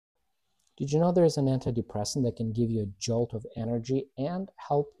Did you know there is an antidepressant that can give you a jolt of energy and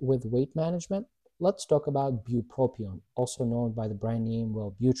help with weight management? Let's talk about Bupropion, also known by the brand name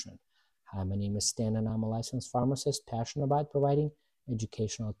Wellbutrin. Hi, my name is Stan and I'm a licensed pharmacist passionate about providing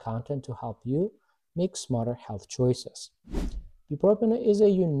educational content to help you make smarter health choices. Bupropion is a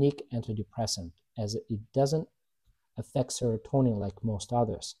unique antidepressant as it doesn't affect serotonin like most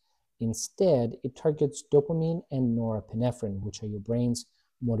others. Instead, it targets dopamine and norepinephrine, which are your brain's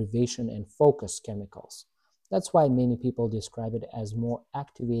motivation and focus chemicals. That's why many people describe it as more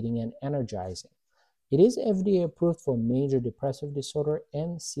activating and energizing. It is FDA approved for major depressive disorder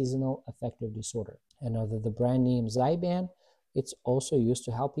and seasonal affective disorder. And under the brand name Zyban, it's also used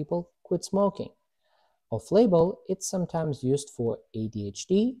to help people quit smoking. Off-label, it's sometimes used for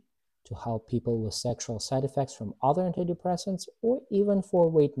ADHD, to help people with sexual side effects from other antidepressants, or even for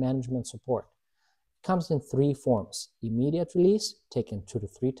weight management support. It comes in three forms: immediate release, taken 2 to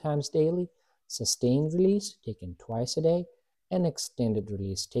 3 times daily, sustained release, taken twice a day, and extended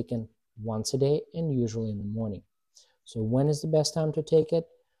release, taken once a day and usually in the morning. So when is the best time to take it?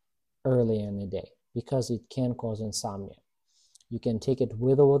 Early in the day, because it can cause insomnia. You can take it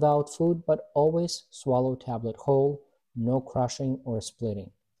with or without food, but always swallow tablet whole, no crushing or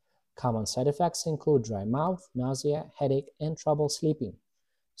splitting. Common side effects include dry mouth, nausea, headache, and trouble sleeping.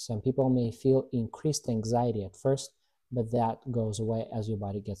 Some people may feel increased anxiety at first, but that goes away as your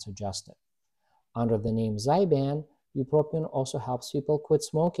body gets adjusted. Under the name Zyban, Bupropion also helps people quit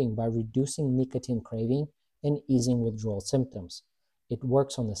smoking by reducing nicotine craving and easing withdrawal symptoms. It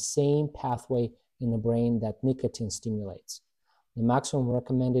works on the same pathway in the brain that nicotine stimulates. The maximum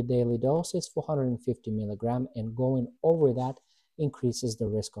recommended daily dose is 450 mg, and going over that increases the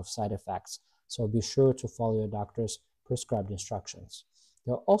risk of side effects, so be sure to follow your doctor's prescribed instructions.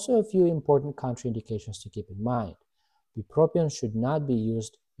 There are also a few important contraindications to keep in mind. Bupropion should not be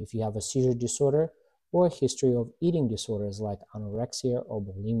used if you have a seizure disorder or a history of eating disorders like anorexia or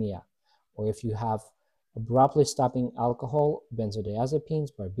bulimia, or if you have abruptly stopping alcohol,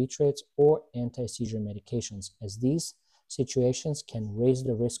 benzodiazepines, barbiturates, or anti-seizure medications, as these situations can raise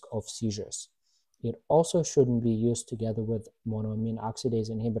the risk of seizures. It also shouldn't be used together with monoamine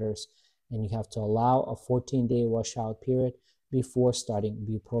oxidase inhibitors, and you have to allow a 14-day washout period before starting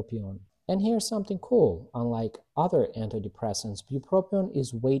Bupropion. And here's something cool. Unlike other antidepressants, Bupropion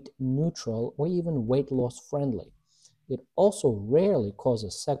is weight neutral or even weight loss friendly. It also rarely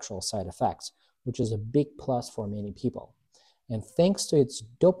causes sexual side effects, which is a big plus for many people. And thanks to its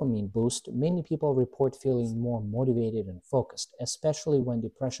dopamine boost, many people report feeling more motivated and focused, especially when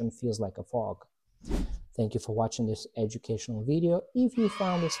depression feels like a fog. Thank you for watching this educational video. If you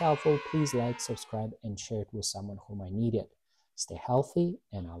found this helpful, please like, subscribe, and share it with someone who might need it. Stay healthy,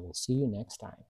 and I will see you next time.